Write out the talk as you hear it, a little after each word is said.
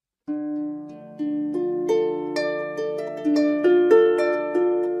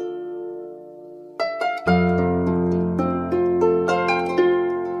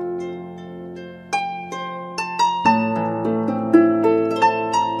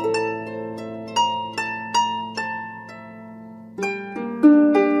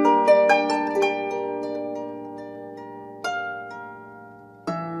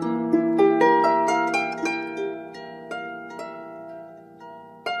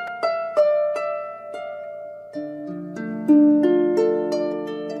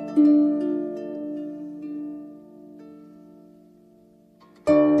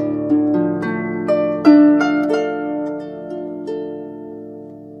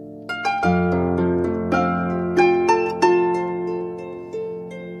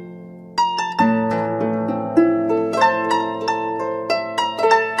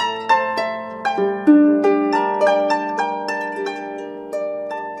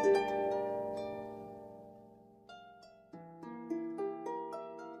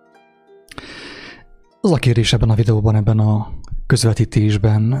Az a kérdés ebben a videóban, ebben a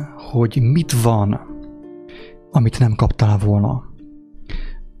közvetítésben, hogy mit van, amit nem kaptál volna.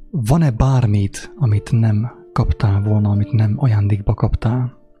 Van-e bármit, amit nem kaptál volna, amit nem ajándékba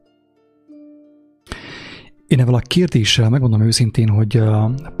kaptál? Én ezzel a kérdéssel megmondom őszintén, hogy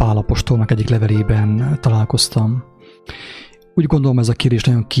Pál apostolnak egyik levelében találkoztam. Úgy gondolom, ez a kérdés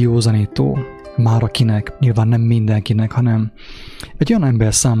nagyon kiózanító, már akinek, nyilván nem mindenkinek, hanem egy olyan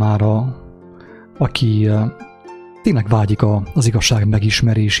ember számára, aki tényleg vágyik az igazság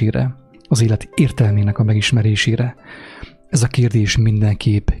megismerésére, az élet értelmének a megismerésére. Ez a kérdés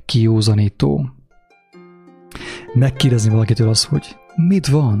mindenképp kiózanító. Megkérdezni valakitől az, hogy mit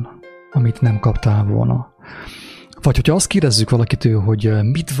van, amit nem kaptál volna. Vagy hogyha azt kérdezzük valakitől, hogy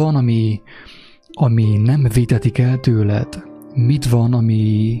mit van, ami nem vétetik el tőled, mit van,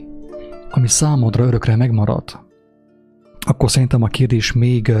 ami számodra örökre megmarad, akkor szerintem a kérdés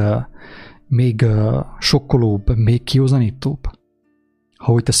még sokkolóbb, még kiózanítóbb.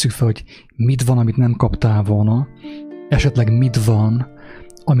 Ha úgy tesszük fel, hogy mit van, amit nem kaptál volna, esetleg mit van,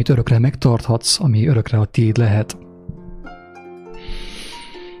 amit örökre megtarthatsz, ami örökre a tiéd lehet.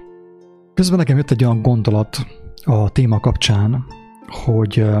 Közben nekem jött egy olyan gondolat a téma kapcsán,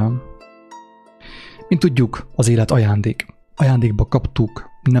 hogy mint tudjuk, az élet ajándék. Ajándékba kaptuk,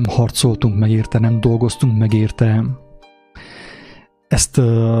 nem harcoltunk meg érte, nem dolgoztunk meg érte. Ezt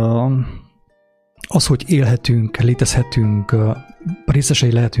az, hogy élhetünk, létezhetünk,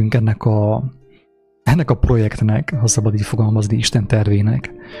 részesei lehetünk ennek a projektnek, ha szabad így fogalmazni, Isten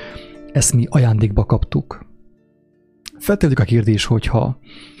tervének, ezt mi ajándékba kaptuk. Feltettük a kérdés, hogyha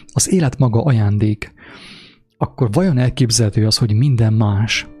az élet maga ajándék, akkor vajon elképzelhető az, hogy minden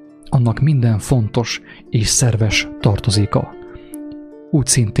más, annak minden fontos és szerves tartozéka úgy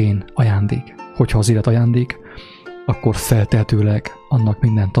szintén ajándék. Hogyha az élet ajándék, akkor feltehetőleg annak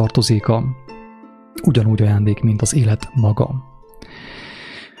minden tartozéka ugyanúgy ajándék, mint az élet maga.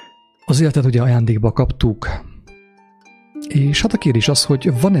 Az életet ugye ajándékba kaptuk, és hát a kérdés az,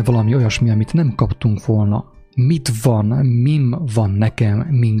 hogy van-e valami olyasmi, amit nem kaptunk volna? Mit van, mim van nekem,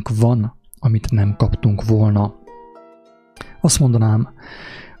 mink van, amit nem kaptunk volna? Azt mondanám,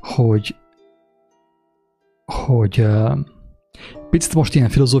 hogy picit most ilyen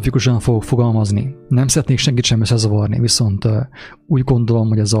filozófikusan fogok fogalmazni. Nem szeretnék senkit sem összezavarni, viszont úgy gondolom,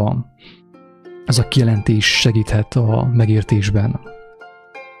 hogy ez a kijelentés segíthet a megértésben.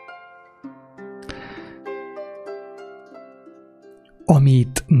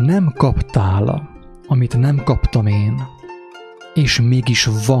 Amit nem kaptál, amit nem kaptam én, és mégis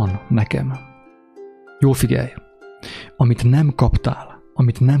van nekem. Jól figyelj! Amit nem kaptál,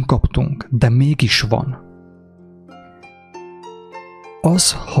 amit nem kaptunk, de mégis van,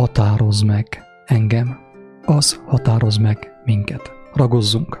 az határoz meg engem, az határoz meg minket.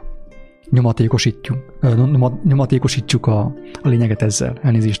 Ragozzunk, nyomatékosítjuk a lényeget ezzel,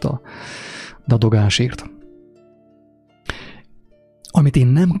 elnézést a dadogásért. Amit én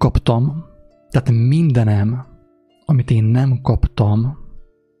nem kaptam, tehát mindenem, amit én nem kaptam,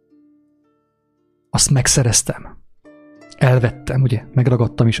 azt megszereztem. Elvettem, ugye?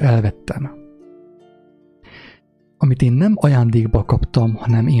 Megragadtam és elvettem. Amit én nem ajándékba kaptam,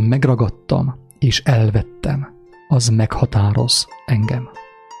 hanem én megragadtam és elvettem, az meghatároz engem.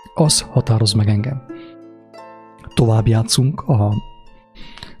 Az határoz meg engem. Tovább játszunk a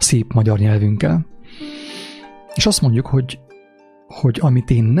szép magyar nyelvünkkel, és azt mondjuk, hogy amit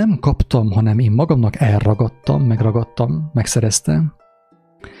én nem kaptam, hanem én magamnak elragadtam, megragadtam, megszereztem,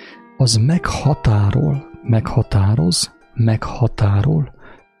 az meghatárol,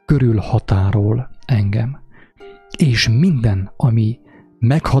 körülhatárol engem. És minden, ami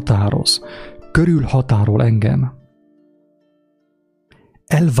meghatároz, körülhatárol engem,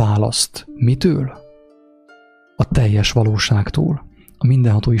 elválaszt mitől? A teljes valóságtól, a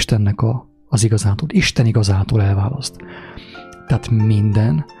mindenható Istennek az igazától, Isten igazától elválaszt. Tehát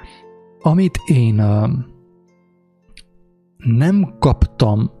minden, amit én nem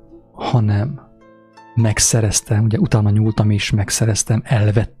kaptam, hanem megszereztem, ugye utána nyúltam és megszereztem,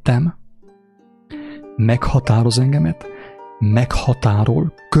 elvettem, meghatároz engemet,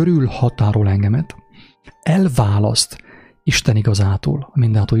 meghatárol, körülhatárol engemet, elválaszt Isten igazától, a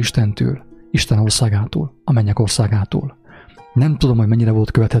mindenható Istentől, Isten országától, a mennyek országától. Nem tudom, hogy mennyire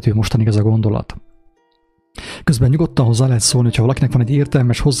volt követhető mostanig ez a gondolat. Közben nyugodtan hozzá lehet szólni, hogyha valakinek van egy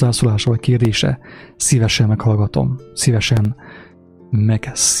értelmes hozzászólása vagy kérdése, szívesen meghallgatom, szívesen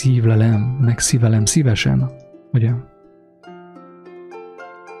megszívelem szívesen, ugye?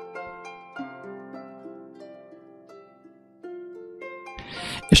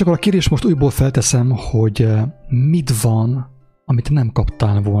 És akkor a kérdést most újból felteszem, hogy mit van, amit nem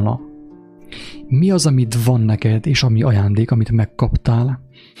kaptál volna. Mi az, amit van neked, és ami ajándék, amit megkaptál,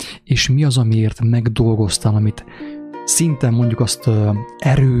 és mi az, amiért megdolgoztál, amit szinte mondjuk azt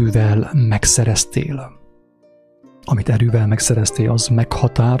erővel megszereztél. Amit erővel megszereztél, az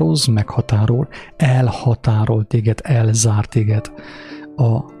meghatároz, meghatárol, elhatárol téged, elzár téged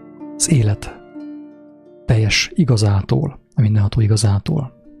az élet teljes igazától, a mindenható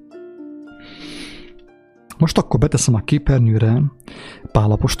igazától. Most akkor beteszem a képernyőre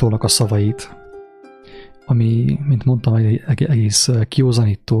Pál apostolnak a szavait, ami, mint mondtam, egész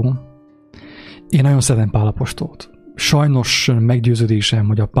kiózanító. Én nagyon szeretem Pál apostolt. Sajnos meggyőződésem,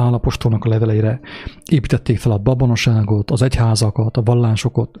 hogy a Pál apostolnak a leveleire építették fel a babonaságot, az egyházakat, a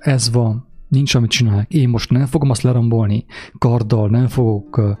vallásokat. Ez van, nincs amit csinálják. Én most nem fogom azt lerombolni karddal, nem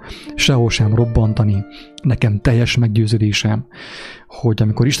fogok sehol sem robbantani. Nekem teljes meggyőződésem, hogy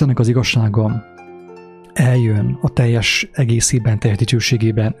amikor Istennek az igazsága eljön a teljes egészében, teljes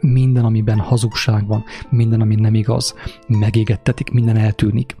dicsőségében, minden, amiben hazugság van, minden, ami nem igaz, megégettetik, minden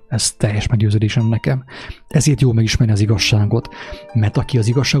eltűnik. Ez teljes meggyőződésem nekem. Ezért jó megismerni az igazságot, mert aki az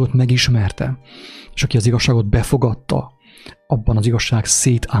igazságot megismerte, és aki az igazságot befogadta, abban az igazság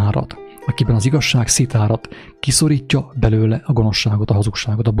szétárad. Akiben az igazság szétárad, kiszorítja belőle a gonoszságot, a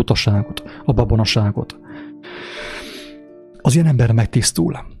hazugságot, a butaságot, a babonaságot. Az ilyen ember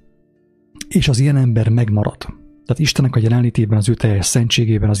megtisztul. És az ilyen ember megmarad. Tehát Istennek a jelenlétében, az ő teljes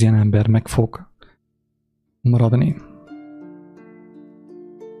szentségében az ilyen ember meg fog maradni.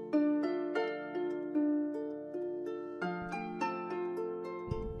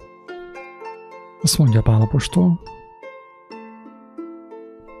 Azt mondja Pál apostol,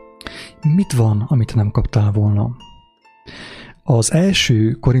 mit van, amit nem kaptál volna? Az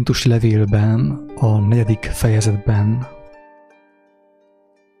első korintusi levélben, a 4. fejezetben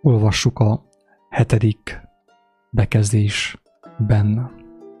olvassuk a 7. bekezdésben.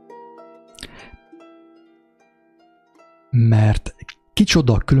 Mert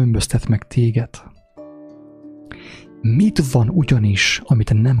kicsoda különböztet meg téged? Mit van ugyanis,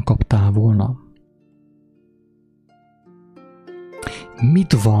 amit nem kaptál volna?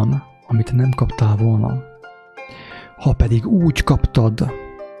 Mit van, amit nem kaptál volna? Ha pedig úgy kaptad,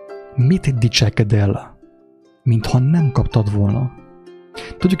 mit dicsekedel, mintha nem kaptad volna?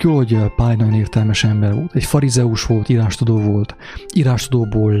 Tudjuk jól, hogy Pál egy nagyon értelmes ember volt, egy farizeus volt, írástudó volt,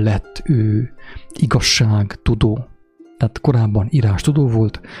 írástudóból lett ő igazságtudó. Tehát korábban írástudó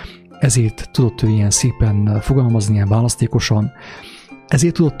volt, ezért tudott ő ilyen szépen fogalmazni, ilyen választékosan,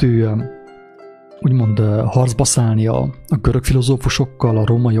 ezért tudott ő úgymond harcba szállni a görög filozófusokkal, a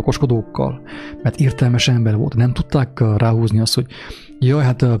római okoskodókkal, mert értelmes ember volt. Nem tudták ráhúzni azt, hogy jaj,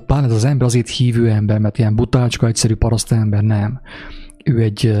 hát Pál ez az ember azért hívő ember, mert ilyen butácska, egyszerű parasztember, nem. Ő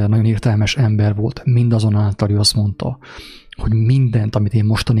egy nagyon értelmes ember volt, mindazonáltal ő azt mondta, hogy mindent, amit én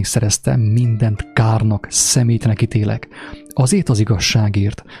mostanig szereztem, mindent kárnak, szemétnek ítélek, azért az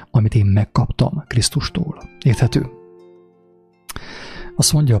igazságért, amit én megkaptam Krisztustól. Érthető?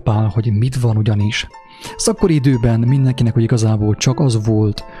 Azt mondja Pál, hogy mit van ugyanis. Az akkori időben mindenkinek, hogy igazából csak az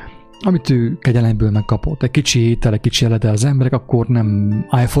volt, amit ő kegyelemből megkapott. Egy kicsi étel, egy kicsi eledel. Az emberek akkor nem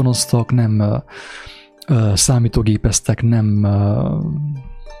iPhone-oztak, nem számítógépeztek, nem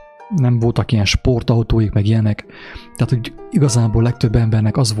voltak ilyen sportautóik, meg ilyenek. Tehát, hogy igazából legtöbb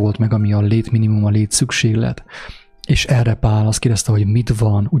embernek az volt meg, ami a létminimum, a létszükséglet. És erre Pál azt kérdezte, hogy mit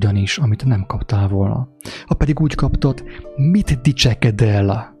van ugyanis, amit nem kaptál volna. Ha pedig úgy kaptad, mit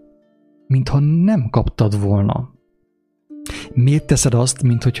dicsekedel, mintha nem kaptad volna? Miért teszed azt,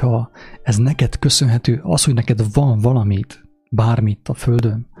 minthogyha ez neked köszönhető, az, hogy neked van valamit, bármit a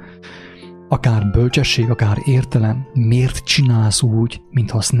földön, akár bölcsesség, akár értelem, miért csinálsz úgy,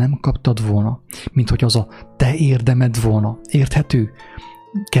 mintha azt nem kaptad volna, minthogy az a te érdemed volna? Érthető?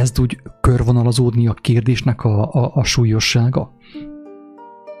 Kezd úgy körvonalazódni a kérdésnek a súlyossága.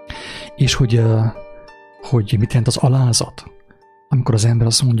 És hogy mit jelent az alázat? Amikor az ember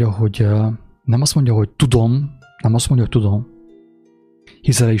azt mondja, hogy nem azt mondja, hogy tudom, nem azt mondja, hogy tudom.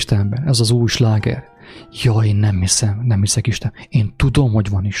 Hiszel Istenben, ez az új sláger. Jaj, én nem hiszek Isten. Én tudom, hogy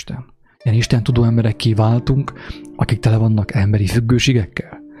van Isten. Ilyen Isten tudó emberekké váltunk, akik tele vannak emberi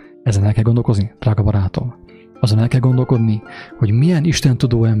függőségekkel. Ezen el kell gondolkozni, drága barátom. Azon el kell gondolkodni, hogy milyen Isten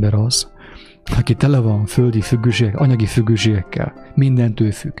tudó ember az, aki tele van földi függőségek, anyagi függőségekkel,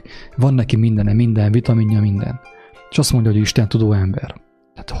 mindentől függ. Van neki mindene, minden vitaminja, minden. És azt mondja, hogy Isten tudó ember.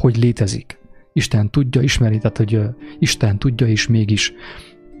 Tehát hogy létezik? Isten tudja, ismeri, tehát hogy Isten tudja, és mégis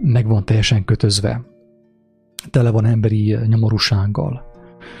meg van teljesen kötözve. Tele van emberi nyomorúsággal.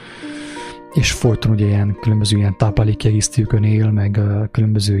 És folyton ugye ilyen különböző ilyen táplálékkiegészítőkön él, meg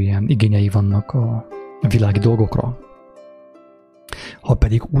különböző ilyen igényei vannak a világi dolgokra. Ha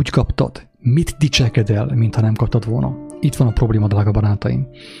pedig úgy kaptad, mit dicsekedj el, mintha nem kaptad volna? Itt van a probléma, drága barátaim.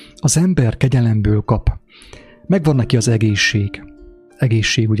 Az ember kegyelemből kap. Megvan neki az egészség.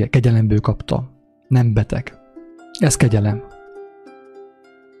 Egészség, ugye, kegyelemből kapta. Nem beteg. Ez kegyelem.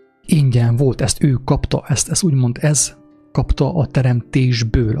 Ingyen volt, ezt ő kapta, ezt úgymond ez kapta a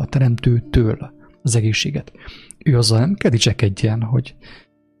teremtésből, a teremtőtől az egészséget. Ő azzal nem kell dicsekedjen, hogy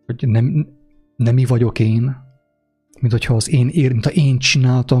nem mi vagyok én, mint ha én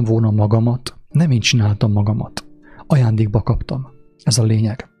csináltam volna magamat. Nem én csináltam magamat. Ajándékba kaptam. Ez a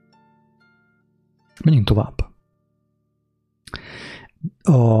lényeg. Menjünk tovább.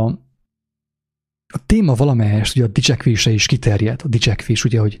 A téma valamelyest, ugye a dicsekvése is kiterjed. A dicsekvés,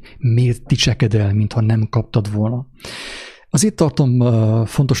 ugye, hogy miért dicseked el, mintha nem kaptad volna. Azért tartom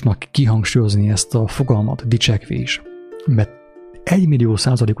fontosnak kihangsúlyozni ezt a fogalmat, dicsekvés, mert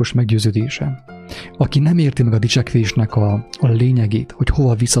 1.000.000%-os meggyőződésem, aki nem érti meg a dicsekvésnek a lényegét, hogy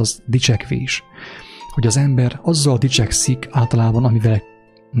hova visz az dicsekvés, hogy az ember azzal dicsekszik általában, amivel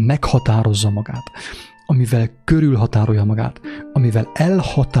meghatározza magát, amivel körülhatárolja magát, amivel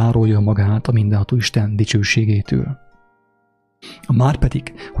elhatárolja magát a mindenható Isten dicsőségétől.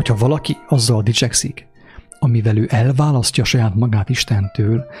 Márpedig, hogyha valaki azzal dicsekszik, amivel ő elválasztja saját magát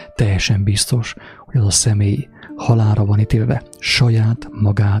Istentől, teljesen biztos, hogy az a személy halálra van ítélve. Saját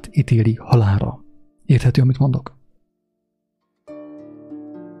magát ítéli halálra. Érthető, amit mondok?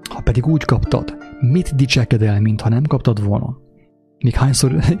 Ha pedig úgy kaptad, mit dicseked el, mintha nem kaptad volna? Még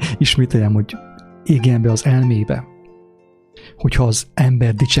hányszor ismételjem, hogy égjen be az elmébe, hogyha az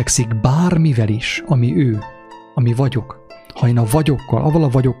ember dicsekszik bármivel is, ami ő, ami vagyok, ha én avval a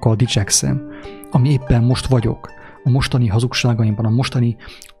vagyokkal dicsekszem, ami éppen most vagyok, a mostani hazugságaimban, a mostani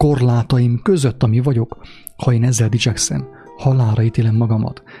korlátaim között, ami vagyok, ha én ezzel dicsekszem, halálra ítélem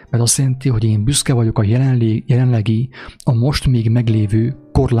magamat, mert azt jelenti, hogy én büszke vagyok a jelenlegi, a most még meglévő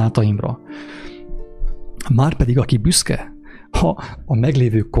korlátaimra. Márpedig aki büszke a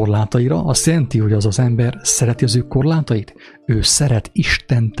meglévő korlátaira, azt jelenti, hogy az ember szereti az ő korlátait, ő szeret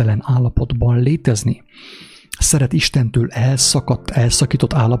istentelen állapotban létezni, szeret Istentől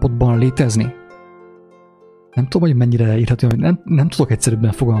elszakított állapotban létezni. Nem tudom, hogy mennyire érthető, nem tudok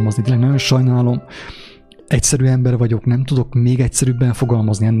egyszerűbben fogalmazni, tényleg nagyon sajnálom, egyszerű ember vagyok, nem tudok még egyszerűbben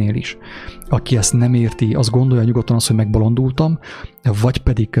fogalmazni ennél is. Aki ezt nem érti, az gondolja nyugodtan azt, hogy megbolondultam, vagy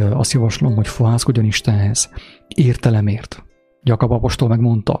pedig azt javaslom, hogy fohászkodjon Istenhez értelemért. Jakab apostol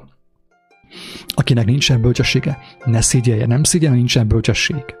megmondta, akinek nincsen bölcsessége, ne szégyelje, nem szégyelje, nincsen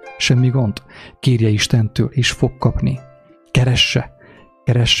bölcsesség. Semmi gond. Kérje Istentől, és fog kapni.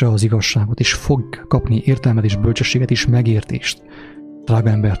 Keresse az igazságot, és fog kapni értelmet és bölcsességet és megértést. Drága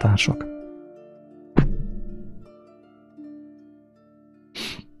embertársak!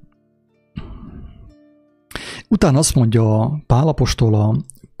 Utána azt mondja Pál apostol a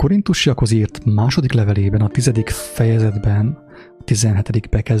korintusiakhoz írt második levelében, a 10. fejezetben, a 17.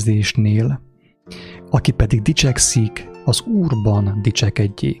 bekezdésnél, aki pedig dicsekszik, az Úrban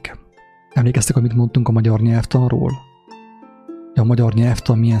dicsekedjék. Emlékeztek, amit mondtunk a magyar nyelvtanról? A magyar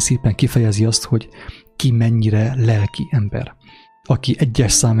nyelvtan milyen szépen kifejezi azt, hogy ki mennyire lelki ember. Aki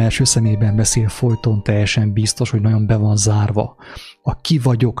egyes szám első szemében beszél folyton, teljesen biztos, hogy nagyon be van zárva a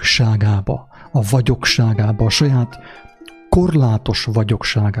kivagyogságába, a vagyogságába, a saját korlátos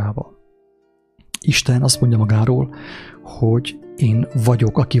vagyogságába. Isten azt mondja magáról, hogy én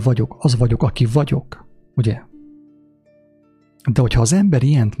vagyok, aki vagyok, az vagyok, aki vagyok, ugye? De hogyha az ember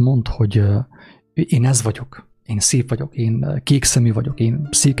ilyent mond, hogy én ez vagyok, én szép vagyok, én kékszemű vagyok, én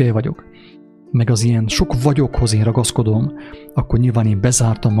székely vagyok, meg az ilyen sok vagyokhoz én ragaszkodom, akkor nyilván én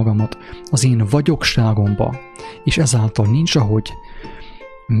bezártam magamat az én vagyokságomba, és ezáltal nincs, ahogy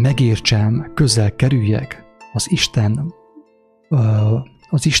megértsem, közel kerüljek az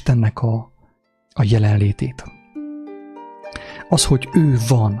Istennek a jelenlétét. Az, hogy ő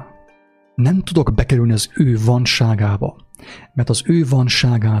van, nem tudok bekerülni az ő vanságába, mert az ő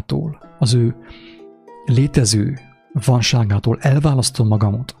vanságától, az ő létező vanságától elválasztom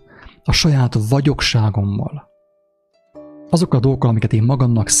magamat a saját vagyokságommal. Azok a dolgok, amiket én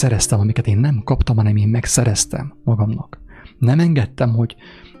magamnak szereztem, amiket én nem kaptam, hanem én megszereztem magamnak. Nem engedtem, hogy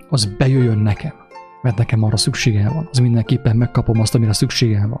az bejöjjön nekem, mert nekem arra szükségem van. Az mindenképpen megkapom azt, amire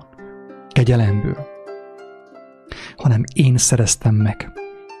szükségem van. Kegyelemből. Hanem én szereztem meg.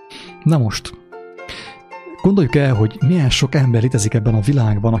 Na most, gondoljuk el, hogy milyen sok ember létezik ebben a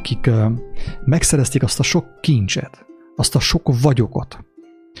világban, akik megszerezték azt a sok kincset, azt a sok vagyokot,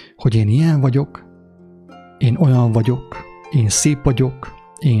 hogy én ilyen vagyok, én olyan vagyok, én szép vagyok,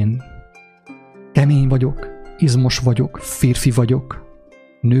 én kemény vagyok, izmos vagyok, férfi vagyok,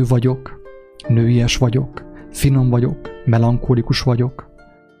 nő vagyok, nőies vagyok, finom vagyok, melankolikus vagyok,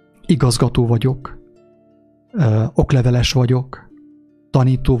 igazgató vagyok, okleveles vagyok,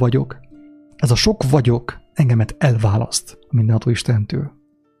 tanító vagyok. Ez a sok vagyok engemet elválaszt a mindenható Istentől.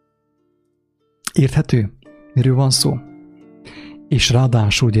 Érthető? Miről van szó? És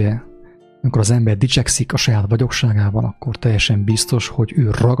ráadásul ugye, amikor az ember dicsekszik a saját vagyokságában, akkor teljesen biztos, hogy ő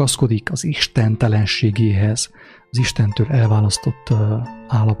ragaszkodik az istentelenségéhez, az Istentől elválasztott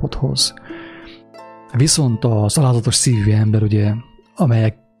állapothoz. Viszont az alázatos szívű ember, ugye,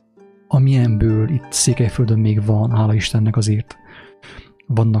 amilyenből itt Székelyföldön még van, hála Istennek azért,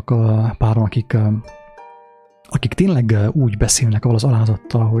 vannak páran, akik tényleg úgy beszélnek avval az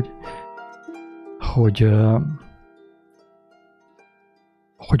alázattal,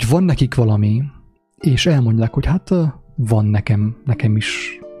 hogy van nekik valami, és elmondják, hogy hát van nekem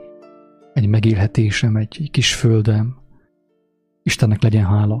is egy megélhetésem, egy kis földem, Istennek legyen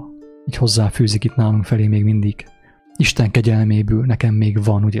hála, így hozzáfűzik itt nálunk felé még mindig. Isten kegyelméből nekem még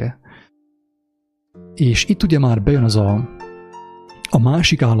van, ugye? És itt ugye már bejön az a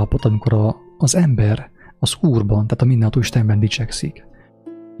másik állapot, amikor az ember az Úrban, tehát a mindenható Istenben dicsekszik.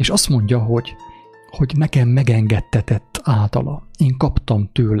 És azt mondja, hogy nekem megengedtetett általa. Én kaptam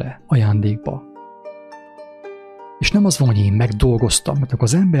tőle ajándékba. És nem az van, hogy én megdolgoztam, mert akkor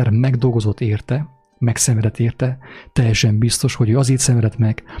az ember megdolgozott érte, megszenvedett érte, teljesen biztos, hogy ő azért szenvedett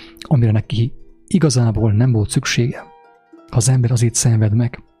meg, amire neki igazából nem volt szüksége. Ha az ember azért szenved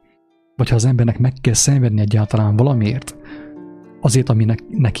meg, vagy ha az embernek meg kell szenvedni egyáltalán valamiért, azért, ami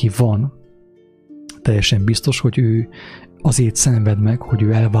neki van, teljesen biztos, hogy ő azért szenved meg, hogy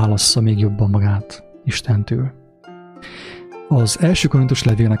ő elválassza még jobban magát Istentől. Az első Korintus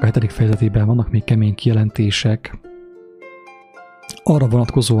levélnek a 7. fejezetében vannak még kemény kijelentések arra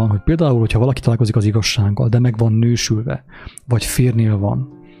vonatkozóan, hogy például, hogyha valaki találkozik az igazsággal, de meg van nősülve, vagy férnél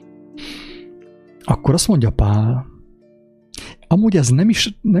van, akkor azt mondja Pál, amúgy ez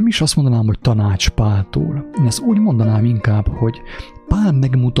nem is azt mondanám, hogy tanács Páltól. Én ezt úgy mondanám inkább, hogy Pál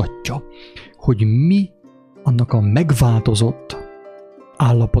megmutatja, hogy mi annak a megváltozott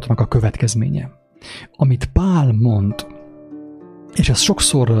állapotnak a következménye. Amit Pál mond, és ezt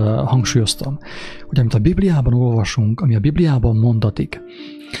sokszor hangsúlyoztam, hogy amit a Bibliában olvasunk, ami a Bibliában mondatik,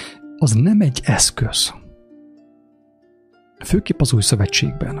 az nem egy eszköz. Főképp az Új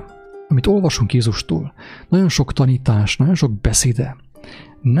Szövetségben, amit olvasunk Jézustól, nagyon sok tanítás, nagyon sok beszéde,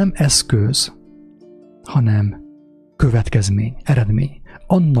 nem eszköz, hanem következmény, eredmény.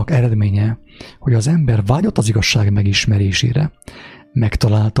 Annak eredménye, hogy az ember vágyott az igazság megismerésére,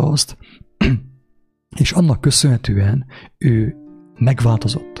 megtalálta azt, és annak köszönhetően ő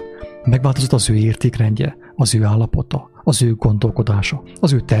megváltozott. Megváltozott az ő értékrendje, az ő állapota, az ő gondolkodása,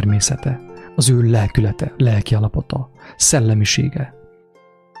 az ő természete, az ő lelkülete, lelki állapota, szellemisége.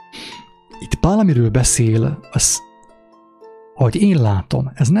 Itt Pál, amiről beszél, az, ahogy én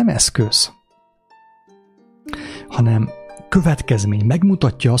látom, ez nem eszköz, hanem következmény.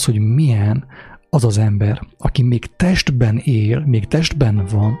 Megmutatja azt, hogy milyen az az ember, aki még testben él, még testben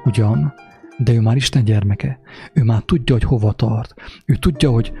van ugyan, de ő már Isten gyermeke. Ő már tudja, hogy hova tart. Ő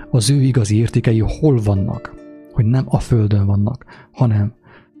tudja, hogy az ő igazi értékei hol vannak, hogy nem a földön vannak, hanem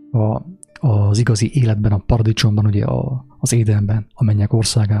az igazi életben, a paradicsomban, ugye az Édenben, a mennyek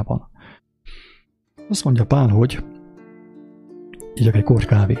országában. Azt mondja Pál, hogy igyak egy korty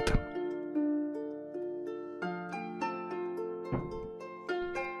kávét.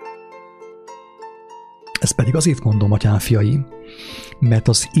 Ezt pedig azért mondom, atyám fiai, mert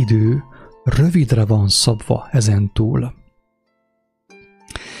az idő rövidre van szabva ezentúl.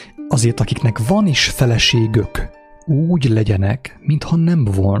 Azért, akiknek van is feleségük, úgy legyenek, mintha nem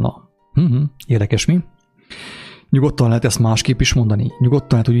volna. Érdekes, mi? Nyugodtan lehet ezt másképp is mondani. Nyugodtan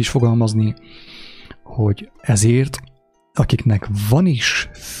lehet úgy is fogalmazni, hogy ezért, akiknek van is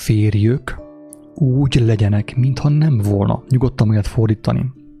férjük, úgy legyenek, mintha nem volna. Nyugodtan lehet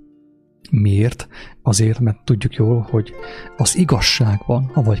fordítani. Miért? Azért, mert tudjuk jól, hogy az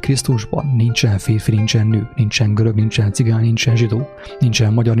igazságban, avagy Krisztusban nincsen férfi, nincsen nő, nincsen görög, nincsen cigány, nincsen zsidó,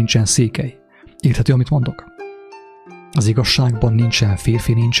 nincsen magyar, nincsen székely. Érthető, amit mondok? Az igazságban nincsen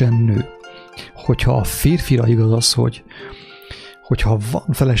férfi, nincsen nő. Hogyha a férfira igaz az, hogyha van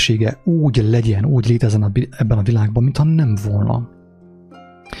felesége, úgy legyen, úgy létezzen ebben a világban, mintha nem volna.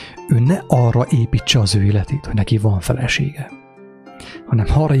 Ő ne arra építse az ő életét, hogy neki van felesége, hanem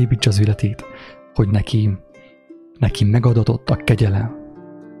arra építse az életét, hogy neki megadatott a kegyelem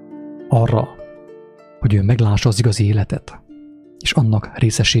arra, hogy ő meglássa az igazi életet, és annak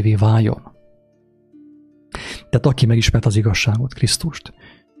részesévé váljon. Tehát aki megismert az igazságot, Krisztust,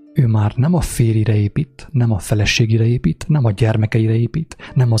 ő már nem a férjére épít, nem a feleségére épít, nem a gyermekeire épít,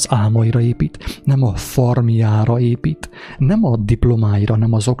 nem az álmaira épít, nem a farmjára épít, nem a diplomáira,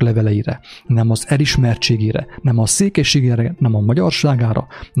 nem az okleveleire, nem az elismertségére, nem a székességére, nem a magyarságára,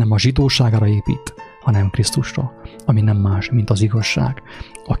 nem a zsidóságára épít, hanem Krisztusra, ami nem más, mint az igazság,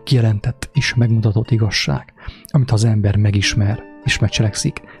 a kijelentett és megmutatott igazság, amit az ember megismer és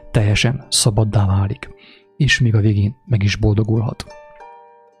megcselekszik, teljesen szabaddá válik, és még a végén meg is boldogulhat.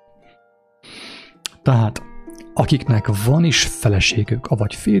 Tehát, akiknek van is feleségük,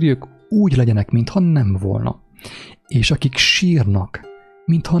 avagy férjük, úgy legyenek, mintha nem volna, és akik sírnak,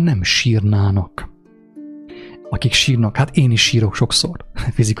 mintha nem sírnának. Akik sírnak, hát én is sírok sokszor,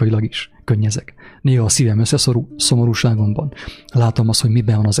 fizikailag is, könnyezek. Néha a szívem összeszorul szomorúságomban. Látom azt, hogy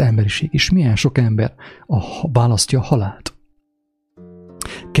miben van az emberiség, és milyen sok ember választja a halált.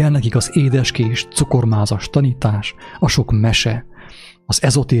 Kell nekik az édeskés, cukormázas tanítás, a sok mese, az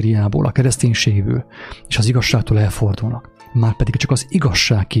ezotériából, a kereszténységből és az igazságtól elfordulnak. Márpedig csak az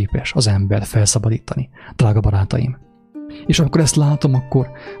igazság képes az ember felszabadítani, drága barátaim. És amikor ezt látom, akkor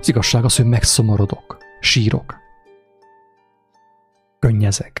az igazság az, hogy megszomorodok, sírok,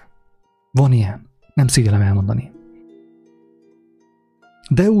 könnyezek. Van ilyen, nem szégyellem elmondani.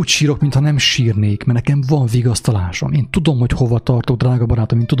 De úgy sírok, mintha nem sírnék, mert nekem van vigasztalásom. Én tudom, hogy hova tartok, drága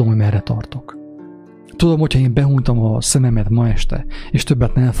barátom, én tudom, hogy merre tartok. Tudom, hogyha én behuntam a szememet ma este, és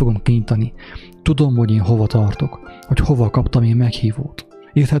többet nem fogom kinyitani. Tudom, hogy én hova tartok, hogy hova kaptam én meghívót.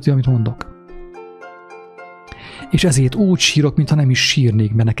 Érthető, amit mondok? És ezért úgy sírok, mintha nem is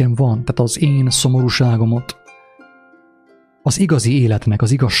sírnék, mert nekem van. Tehát az én szomorúságomat, az igazi életnek,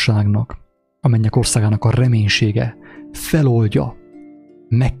 az igazságnak, a mennyek országának a reménysége feloldja,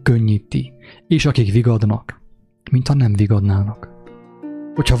 megkönnyíti, és akik vigadnak, mintha nem vigadnának.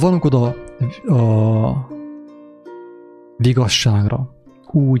 Hogyha vannak oda a vigasságra,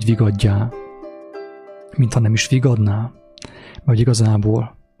 úgy vigadjál, mintha nem is vigadnál, vagy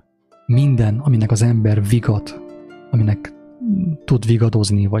igazából minden, aminek az ember vigad, aminek tud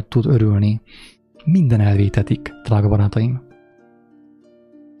vigadozni, vagy tud örülni, minden elvétetik, drága barátaim.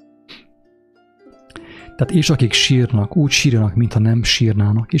 Tehát és akik sírnak, úgy sírnak, mintha nem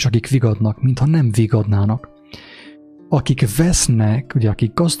sírnának, és akik vigadnak, mintha nem vigadnának. Akik vesznek, ugye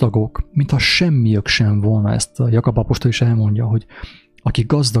akik gazdagok, mintha semmiük sem volna, ezt a Jakab apostol is elmondja, hogy aki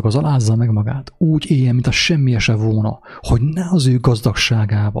gazdag, az alázza meg magát, úgy éljen, mintha semmi se volna, hogy ne az ő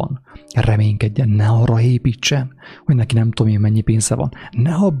gazdagságában reménykedjen, ne arra építsen, hogy neki nem tudom én mennyi pénze van,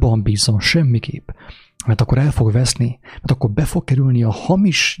 ne abban bízzon semmiképp, mert akkor el fog veszni, mert akkor be fog kerülni a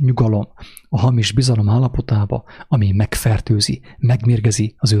hamis nyugalom, a hamis bizalom állapotába, ami megfertőzi,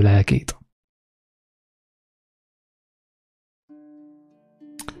 megmérgezi az ő lelkét.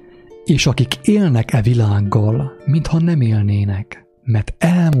 És akik élnek e világgal, mintha nem élnének, mert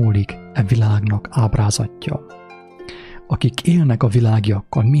elmúlik e világnak ábrázatja. Akik élnek a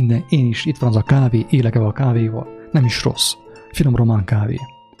világiakkal, minden, én is, itt van az a kávé, élek a kávéval, nem is rossz, finom román kávé.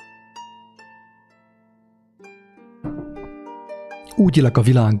 Úgy élek a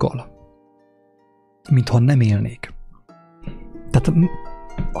világgal, mintha nem élnék. Tehát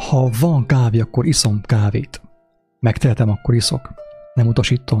ha van kávé, akkor iszom kávét. Megtehetem, akkor iszok. Nem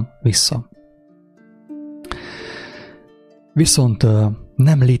utasítom vissza. Viszont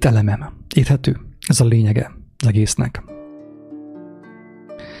nem lételemem. Érthető? Ez a lényege az egésznek.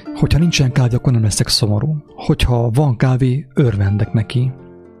 Hogyha nincsen kávé, akkor nem leszek szomorú. Hogyha van kávé, örvendek neki,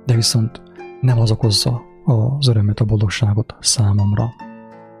 de viszont nem az okozza az örömet, a boldogságot számomra.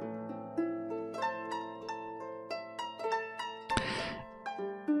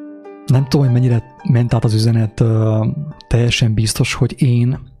 Nem tudom, hogy mennyire ment át az üzenet, teljesen biztos, hogy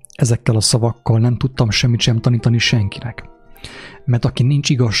én ezekkel a szavakkal nem tudtam semmit sem tanítani senkinek. Mert aki nincs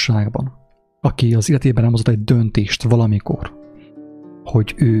igazságban, aki az életében nem hozott egy döntést valamikor,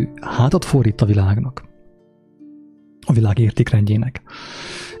 hogy ő hátat fordít a világnak, a világ értékrendjének,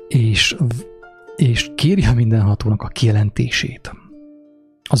 és kéri a mindenhatónak a kijelentését,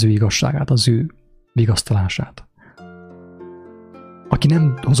 az ő igazságát, az ő vigasztalását. Aki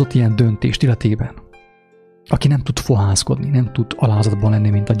nem hozott ilyen döntést életében, aki nem tud fohászkodni, nem tud alázatban lenni,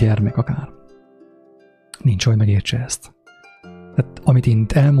 mint a gyermek akár, nincs, hogy megértse ezt. Tehát, amit én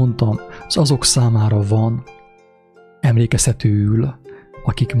elmondtam, az azok számára van emlékezhetőül,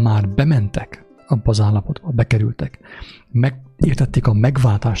 akik már bementek abba az állapotba, bekerültek, megértették a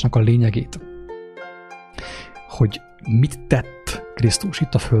megváltásnak a lényegét, hogy mit tett Krisztus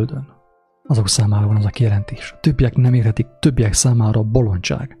itt a földön. Azok számára van az a kijelentés. Többiek nem érthetik, többiek számára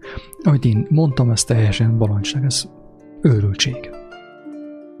bolondság. Amit én mondtam, ez teljesen bolondság, ez őrültség.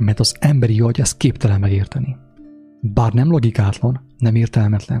 Mert az emberi agy ezt képtelen megérteni. Bár nem logikátlan, nem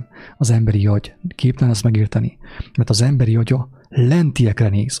értelmetlen, az emberi agy képtelen ezt megérteni, mert az emberi agya lentiekre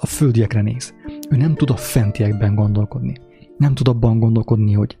néz, a földiekre néz. Ő nem tud a fentiekben gondolkodni. Nem tud abban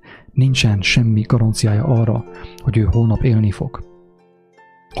gondolkodni, hogy nincsen semmi garanciája arra, hogy ő holnap élni fog.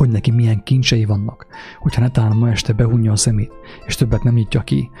 Hogy neki milyen kincsei vannak. Hogyha netán ma este behunja a szemét, és többet nem nyitja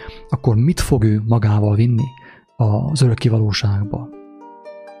ki, akkor mit fog ő magával vinni az örökké valóságba?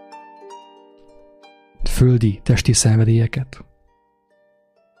 Földi, testi szenvedélyeket,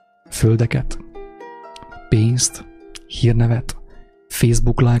 földeket, pénzt, hírnevet,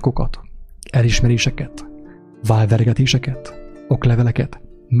 Facebook lájkokat, elismeréseket, válvergetéseket, okleveleket,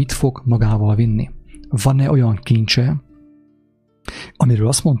 mit fog magával vinni? Van-e olyan kincse, amiről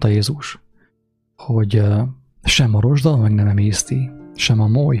azt mondta Jézus, hogy sem a rozsda meg nem emészti, sem a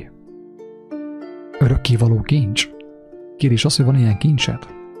moly, örökkévaló kincs? Kérdés az, hogy van ilyen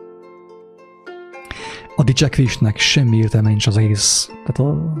kincsed? A dicsekvésnek semmi értelme nincs az egész,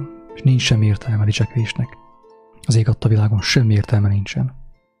 tehát nincs semmi értelme a dicsekvésnek. Az ég adta világon semmi értelme nincsen.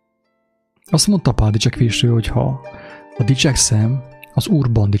 Azt mondta Pál dicsekvésről, hogy ha dicsekszem, az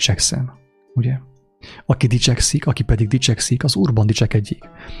Úrban dicsekszem, ugye? Aki dicsekszik, aki pedig dicsekszik, az Úrban dicsekedjék.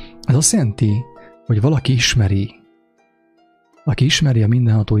 Ez azt jelenti, hogy valaki ismeri a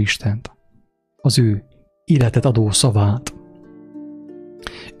mindenható Istent, az ő életet adó szavát,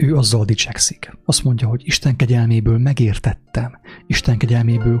 ő azzal dicsekszik. Azt mondja, hogy Isten kegyelméből megértettem, Isten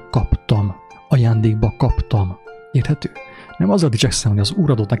kegyelméből kaptam, ajándékba kaptam. Érthető? Nem azzal dicsekszem, hogy az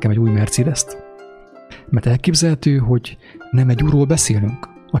Úr adott nekem egy új Mercedes-t, mert elképzelhető, hogy nem egy Úrról beszélünk,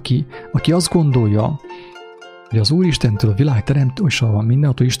 aki azt gondolja, hogy az Úr Istentől, a világ teremtő és a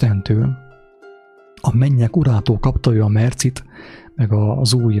mindenható Istentől, a mennyek urától kapta ő a Mercit, meg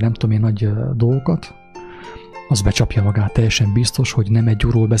az új, nem tudom én, nagy dolgokat, az becsapja magát, teljesen biztos, hogy nem egy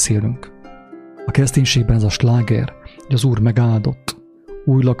Úrról beszélünk. A kereszténységben ez a sláger, hogy az Úr megáldott,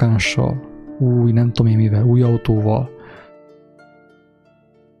 új lakással, új nem tudom én mivel, új autóval,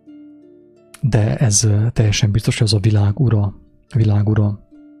 de ez teljesen biztos, hogy ez a világ ura.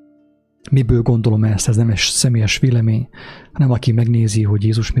 Miből gondolom ezt? Ez nem egy személyes vélemény, hanem aki megnézi, hogy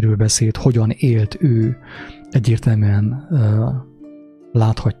Jézus miről beszélt, hogyan élt ő, egyértelműen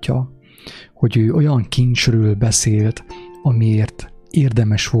láthatja, hogy ő olyan kincsről beszélt, amiért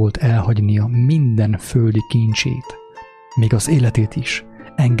érdemes volt elhagynia minden földi kincsét, még az életét is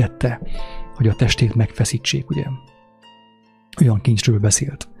engedte, hogy a testét megfeszítsék, ugye? Olyan kincsről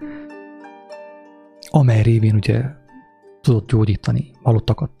beszélt, amely révén ugye tudott gyógyítani,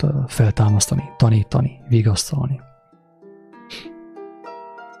 halottakat feltámasztani, tanítani, vigasztalni.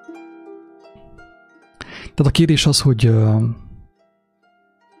 Tehát a kérdés az, hogy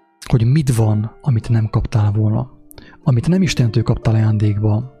mit van, amit nem kaptál volna. Amit nem Istentől kaptál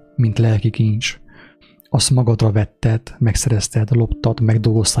ajándékba, mint lelki kincs, azt magadra vetted, megszerezted, loptad,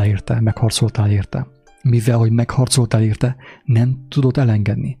 megdolgoztál érte, megharcoltál érte. Mivel, hogy megharcoltál érte, nem tudod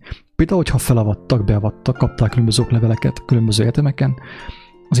elengedni. Például, hogyha felavattak, beavattak, kaptál különböző okleveleket különböző egyetemeken,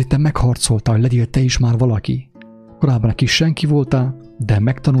 azért te megharcoltál, hogy legyél te is már valaki. Korábban egy kis senki voltál, de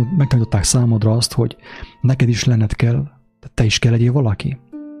megtanították számodra azt, hogy neked is lenned kell, te is kell legyél valaki.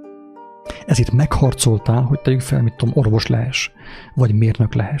 Ezért megharcoltál, hogy tegyük fel, mit tudom, orvos lehess, vagy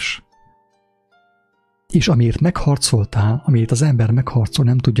mérnök lehess. És amiért megharcoltál, amiért az ember megharcol,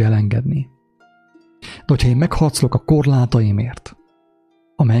 nem tudja elengedni. De hogyha én megharcolok a korlátaimért,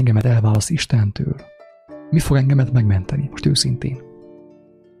 amely engemet elválaszt Istentől, mi fog engemet megmenteni, most őszintén?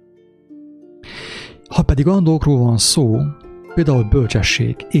 Ha pedig olyan dolgokról van szó, például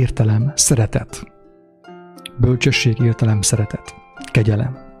bölcsesség, értelem, szeretet. Bölcsesség, értelem, szeretet,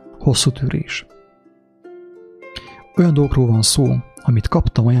 kegyelem, hosszú tűrés. Olyan dolgokról van szó, amit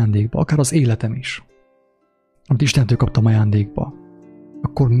kaptam ajándékba, akár az életem is, amit Istentől kaptam ajándékba,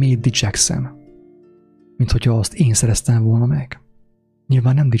 akkor miért dicsekszem, mint hogyha azt én szereztem volna meg?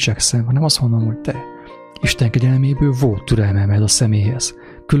 Nyilván nem dicsekszem, hanem azt mondom, hogy te, Isten kegyelméből volt türelmem ez a személyhez.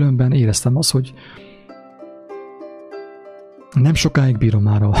 Különben éreztem azt, hogy nem sokáig bírom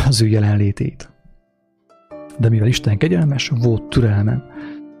már az ő jelenlétét. De mivel Isten kegyelmes, volt türelmem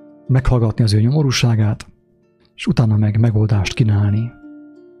meghallgatni az ő nyomorúságát, és utána meg megoldást kínálni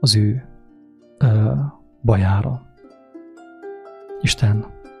az ő bajára. Isten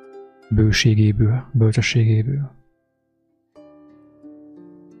bőségéből, bölcsességéből.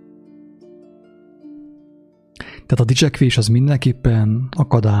 Tehát a dicsekvés az mindenképpen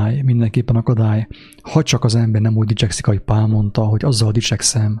akadály, ha csak az ember nem úgy dicsekszik, ahogy Pál mondta, hogy azzal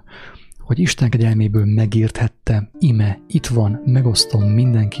dicsekszem, hogy Isten kegyelméből megérthettem, ime, itt van, megosztom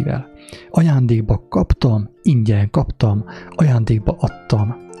mindenkivel. Ajándékba kaptam, ingyen kaptam, ajándékba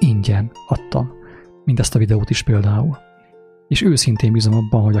adtam, ingyen adtam. ezt a videót is például. És őszintén bízom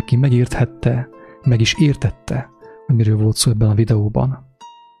abban, hogy aki megérthette, meg is értette, hogy miről volt szó ebben a videóban.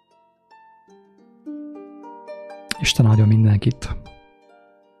 Isten áldjon mindenkit!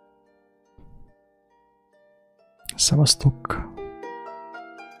 Szevasztok!